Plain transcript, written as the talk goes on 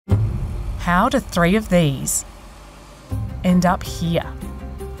How do 3 of these end up here,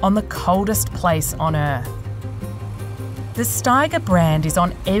 on the coldest place on Earth? The Steiger brand is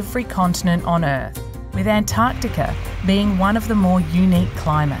on every continent on Earth, with Antarctica being one of the more unique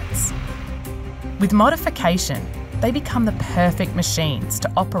climates. With modification, they become the perfect machines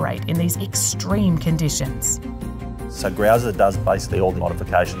to operate in these extreme conditions. So Grouser does basically all the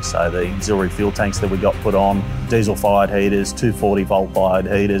modifications, so the auxiliary fuel tanks that we got put on, diesel-fired heaters, 240-volt fired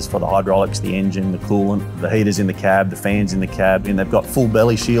heaters for the hydraulics, the engine, the coolant, the heaters in the cab, the fans in the cab, and they've got full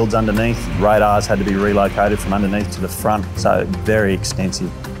belly shields underneath. Radars had to be relocated from underneath to the front, so very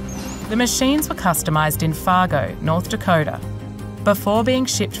extensive. The machines were customised in Fargo, North Dakota, before being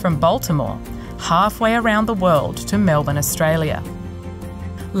shipped from Baltimore halfway around the world to Melbourne, Australia.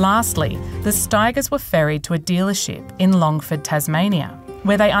 Lastly, the Steigers were ferried to a dealership in Longford, Tasmania,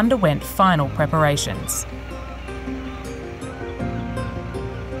 where they underwent final preparations.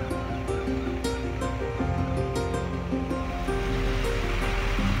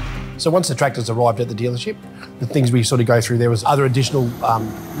 So once the tractors arrived at the dealership, the things we sort of go through, there was other additional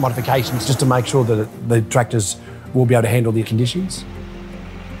modifications just to make sure that the tractors will be able to handle the conditions.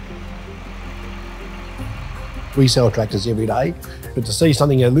 We sell tractors every day, but to see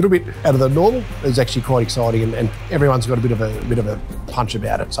something a little bit out of the normal is actually quite exciting, and everyone's got a bit of a punch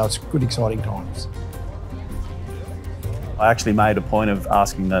about it, so it's good, exciting times. I actually made a point of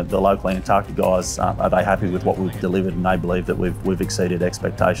asking the local Antarctic guys, are they happy with what we've delivered, and they believe that we've exceeded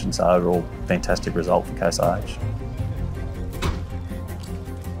expectations, so overall fantastic result for CASE IH.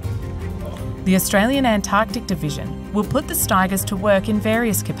 The Australian Antarctic Division will put the Steigers to work in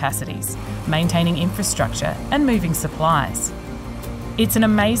various capacities, maintaining infrastructure and moving supplies. It's an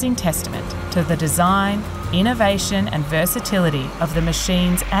amazing testament to the design, innovation and versatility of the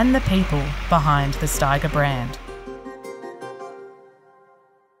machines and the people behind the Steiger brand.